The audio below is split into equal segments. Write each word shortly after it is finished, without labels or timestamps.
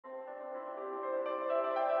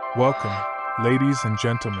Welcome, ladies and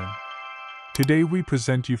gentlemen. Today we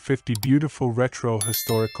present you 50 beautiful retro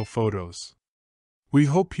historical photos. We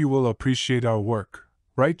hope you will appreciate our work.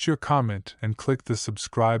 Write your comment and click the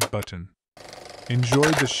subscribe button. Enjoy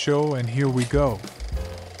the show, and here we go.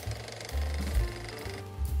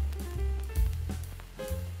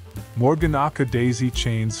 Morgan Aka Daisy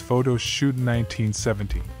Chains photo shoot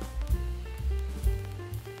 1970.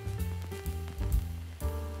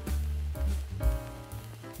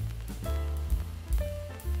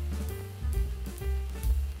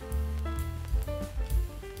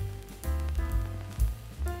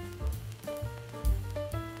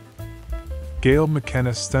 Gail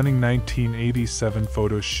McKenna stunning 1987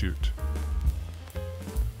 photo shoot.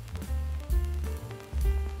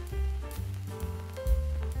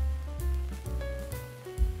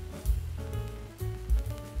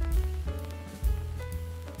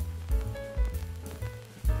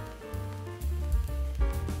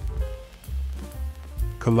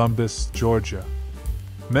 Columbus, Georgia.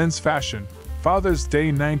 Men's fashion, Father's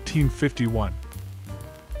Day 1951.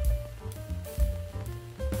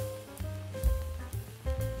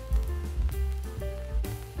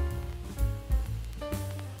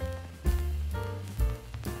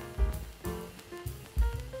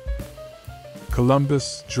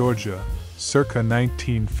 Columbus, Georgia, circa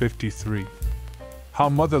 1953. How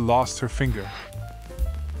Mother Lost Her Finger.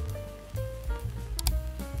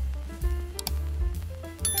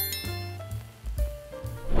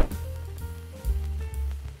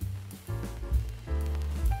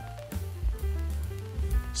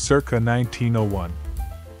 Circa 1901.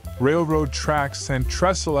 Railroad tracks and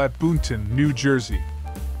trestle at Boonton, New Jersey.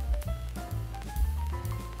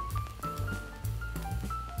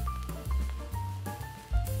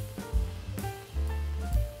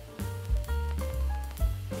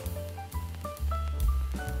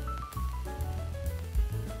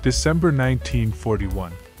 December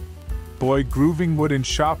 1941. Boy grooving wood in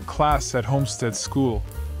shop class at Homestead School,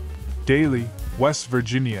 Daly, West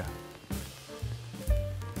Virginia.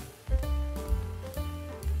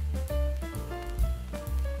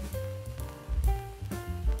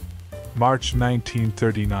 March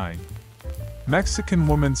 1939. Mexican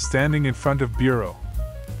woman standing in front of bureau,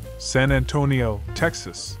 San Antonio,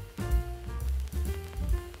 Texas.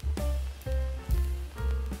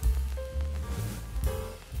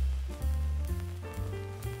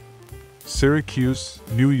 Syracuse,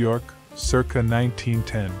 New York, circa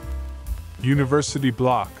 1910. University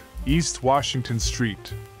Block, East Washington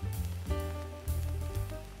Street.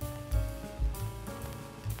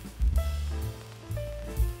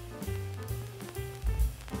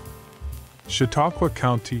 Chautauqua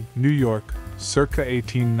County, New York, circa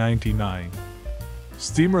 1899.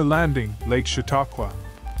 Steamer landing, Lake Chautauqua.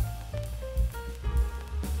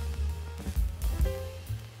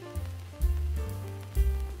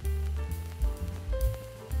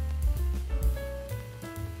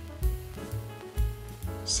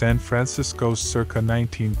 San Francisco, circa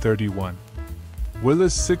 1931.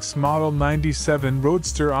 Willys Six Model 97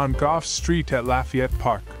 Roadster on Gough Street at Lafayette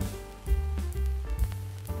Park.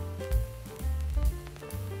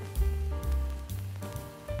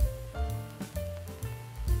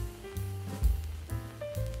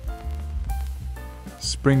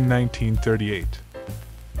 Spring 1938.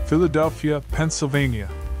 Philadelphia, Pennsylvania.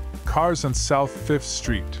 Cars on South 5th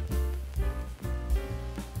Street.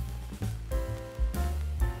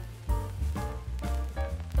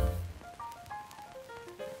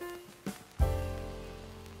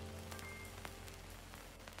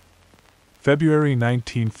 February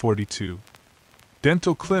 1942.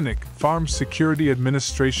 Dental Clinic, Farm Security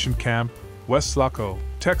Administration Camp, West Laco,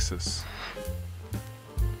 Texas.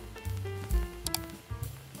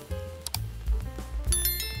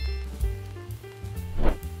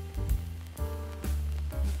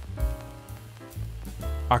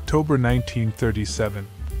 October 1937.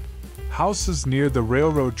 Houses near the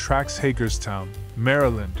railroad tracks, Hagerstown,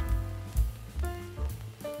 Maryland.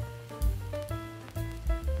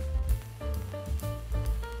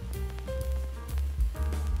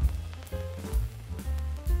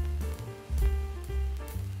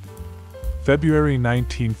 February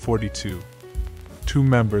 1942. Two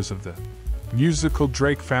members of the musical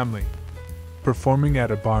Drake family performing at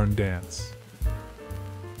a barn dance.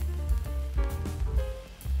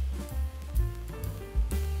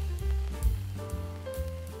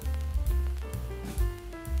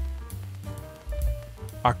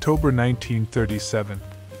 October 1937.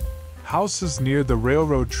 Houses near the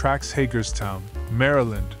railroad tracks, Hagerstown,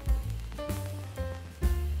 Maryland.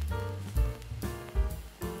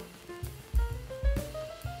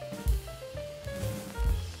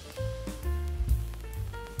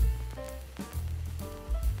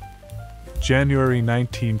 January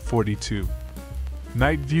 1942.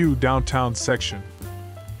 Night View Downtown Section,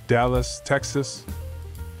 Dallas, Texas.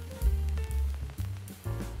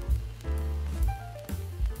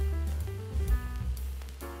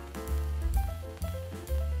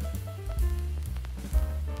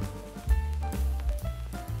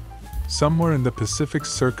 Somewhere in the Pacific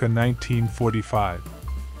circa 1945.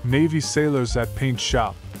 Navy sailors at paint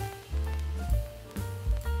shop.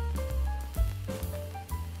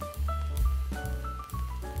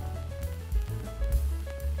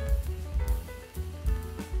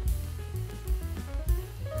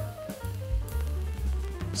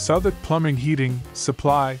 Southern Plumbing Heating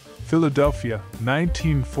Supply, Philadelphia,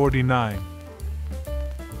 1949.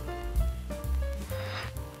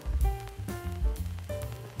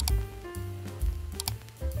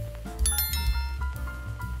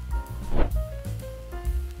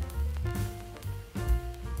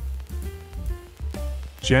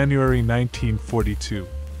 January 1942.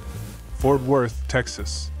 Fort Worth,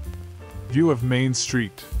 Texas. View of Main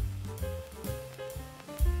Street.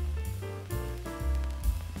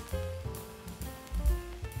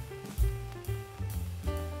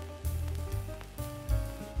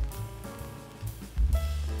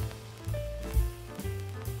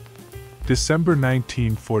 December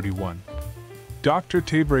 1941. Dr.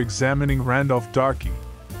 Tabor examining Randolph Darkey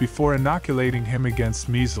before inoculating him against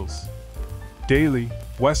measles. Daily,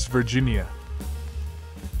 West Virginia.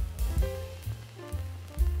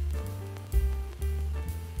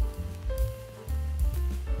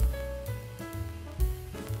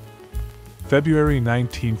 February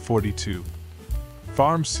 1942.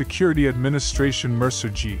 Farm Security Administration Mercer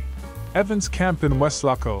G. Evans Camp in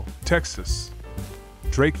Weslaco, Texas.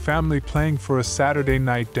 Drake family playing for a Saturday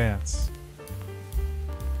night dance.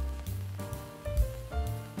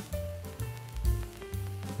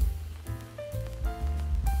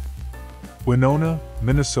 Winona,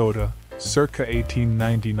 Minnesota, circa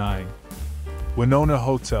 1899. Winona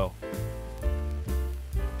Hotel.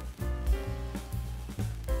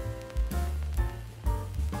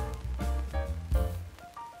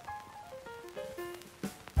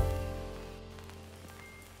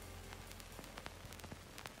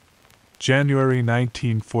 January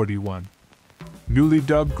 1941. Newly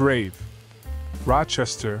dubbed grave.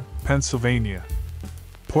 Rochester, Pennsylvania.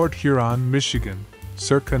 Port Huron, Michigan,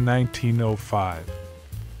 circa 1905.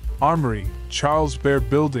 Armory, Charles Bear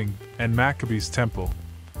Building, and Maccabees Temple.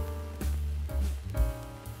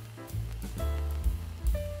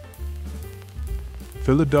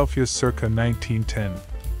 Philadelphia, circa 1910.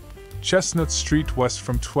 Chestnut Street west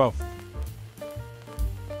from 12th.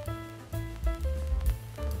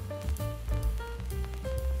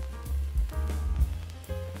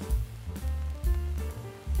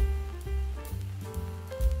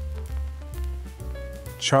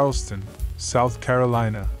 Charleston, South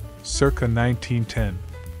Carolina, circa 1910.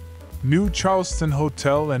 New Charleston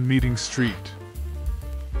Hotel and Meeting Street.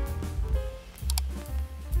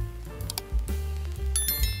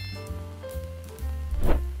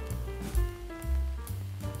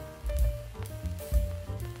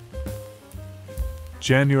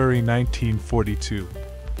 January 1942.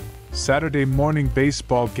 Saturday morning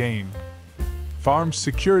baseball game. Farm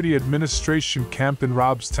Security Administration Camp in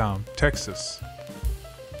Robstown, Texas.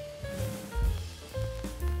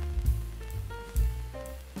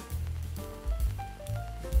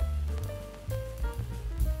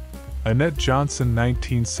 Annette Johnson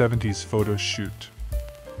 1970s photo shoot.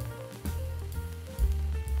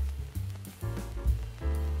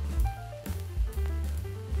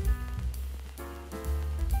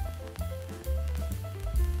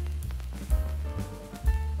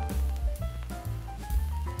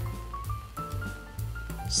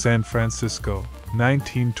 San Francisco,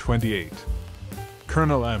 1928.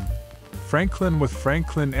 Colonel M. Franklin with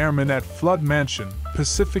Franklin Airmen at Flood Mansion,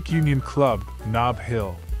 Pacific Union Club, Nob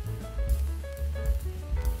Hill.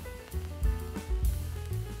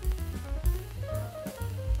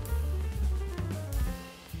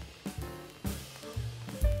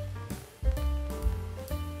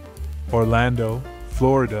 Orlando,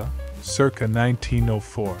 Florida, circa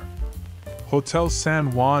 1904. Hotel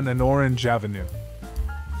San Juan and Orange Avenue.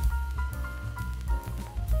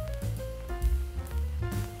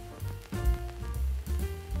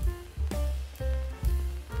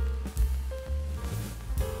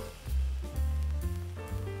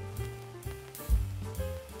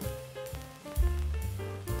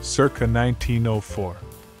 Circa 1904.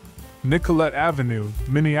 Nicollet Avenue,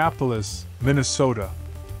 Minneapolis, Minnesota.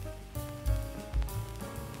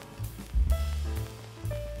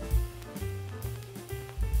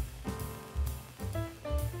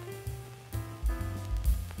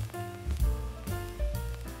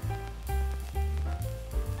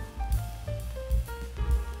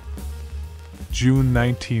 June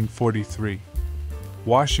 1943.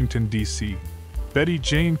 Washington, D.C. Betty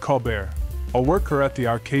Jane Colbert, a worker at the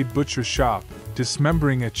arcade butcher shop,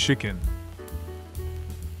 dismembering a chicken.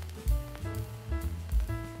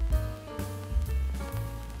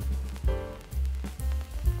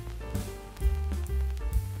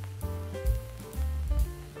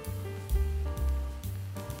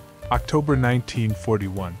 October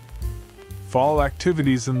 1941. Fall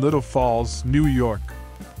activities in Little Falls, New York.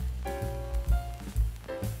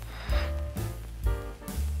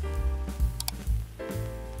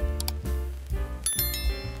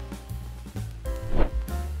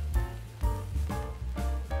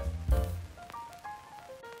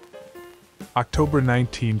 October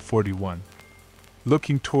 1941.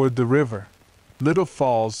 Looking toward the river. Little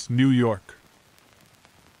Falls, New York.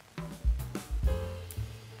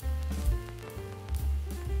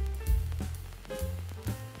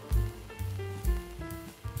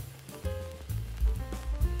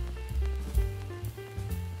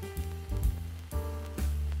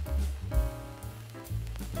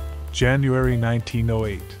 January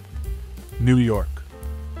 1908. New York.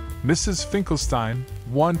 Mrs. Finkelstein,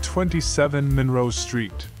 127 Monroe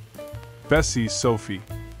Street. Bessie Sophie.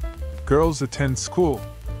 Girls attend school.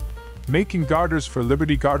 Making garters for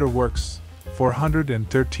Liberty Garter Works,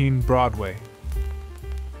 413 Broadway.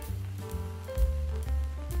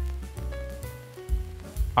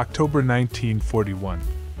 October 1941.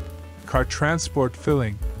 Car transport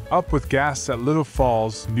filling up with gas at Little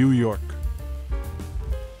Falls, New York.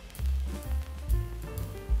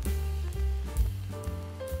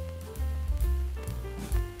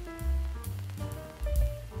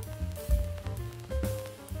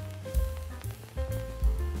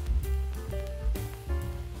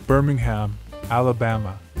 Birmingham,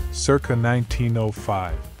 Alabama, circa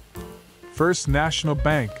 1905. First National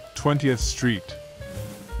Bank, 20th Street.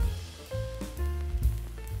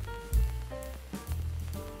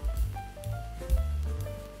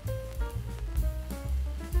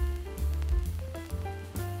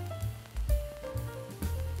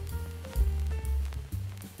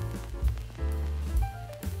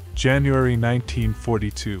 January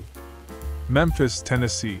 1942. Memphis,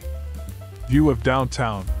 Tennessee. View of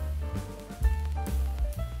downtown.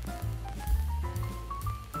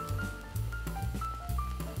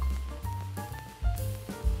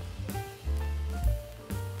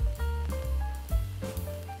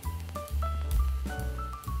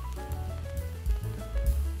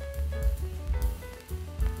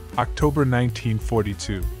 October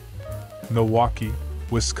 1942. Milwaukee,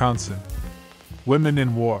 Wisconsin. Women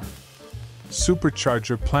in War.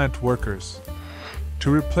 Supercharger plant workers.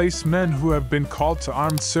 To replace men who have been called to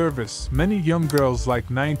armed service, many young girls like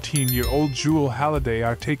 19-year-old Jewel Halliday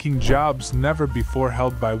are taking jobs never before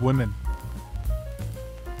held by women.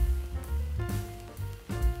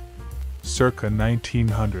 Circa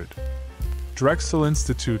 1900. Drexel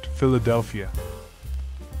Institute, Philadelphia.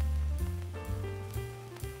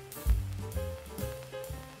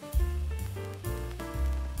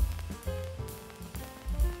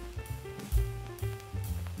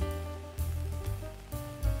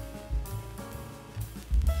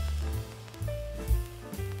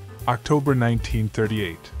 October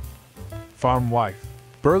 1938. Farm wife.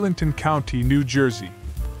 Burlington County, New Jersey.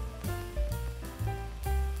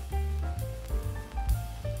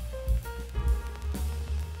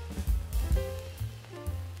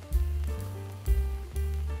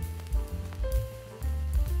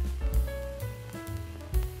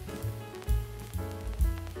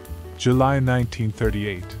 July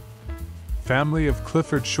 1938. Family of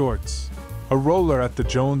Clifford Shorts. A roller at the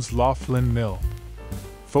Jones Laughlin Mill.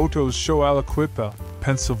 Photos show Aliquippa,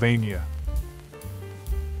 Pennsylvania.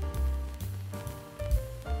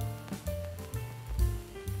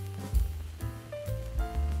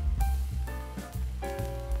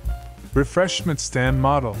 Refreshment stand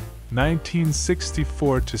model,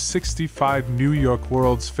 1964-65 New York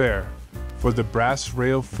World's Fair, for the Brass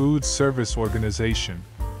Rail Food Service Organization.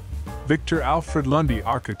 Victor Alfred Lundy,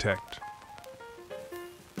 architect.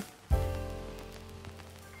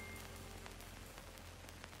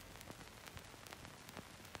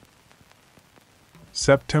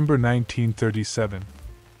 September 1937.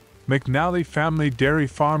 McNally Family Dairy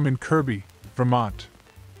Farm in Kirby, Vermont.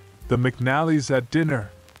 The McNallys at dinner.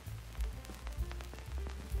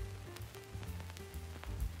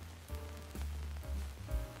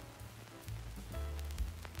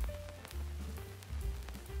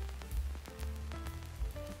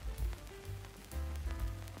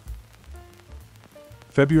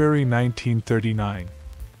 February 1939.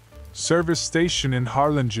 Service station in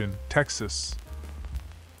Harlingen, Texas.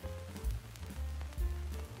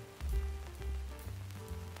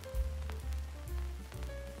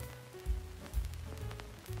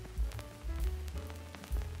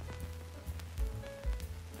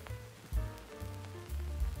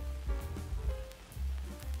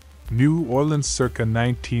 New Orleans circa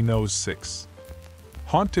 1906.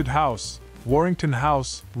 Haunted House, Warrington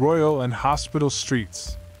House, Royal and Hospital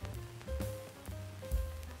Streets.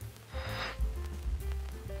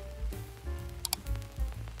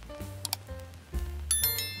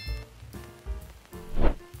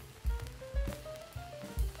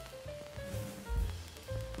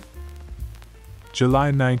 July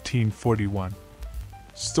 1941.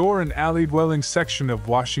 Store and alley dwelling section of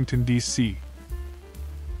Washington, D.C.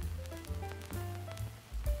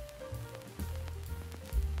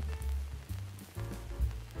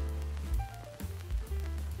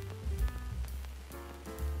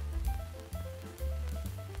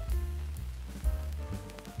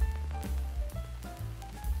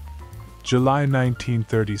 July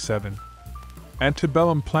 1937.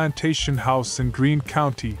 Antebellum Plantation House in Greene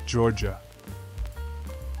County, Georgia.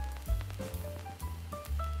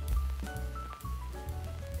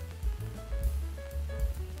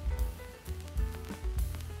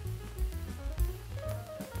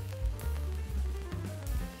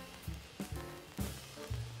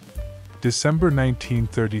 December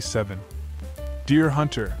 1937. Deer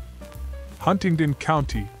Hunter, Huntingdon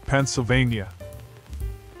County, Pennsylvania.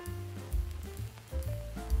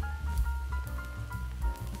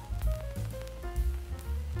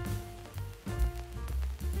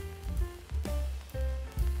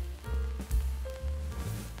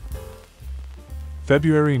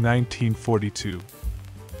 February 1942.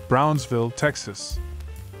 Brownsville, Texas.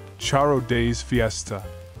 Charro Days Fiesta.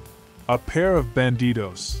 A pair of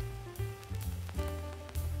bandidos.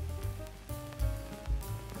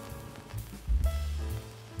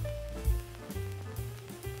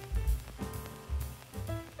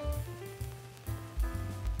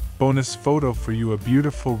 Bonus photo for you, a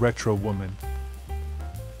beautiful retro woman.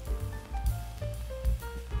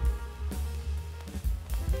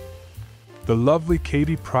 The lovely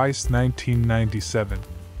Katie Price, 1997.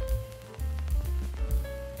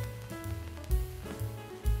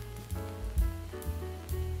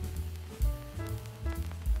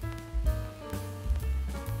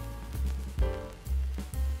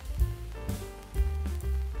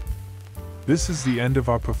 This is the end of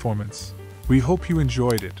our performance. We hope you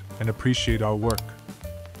enjoyed it and appreciate our work.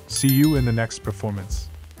 See you in the next performance.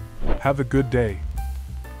 Have a good day.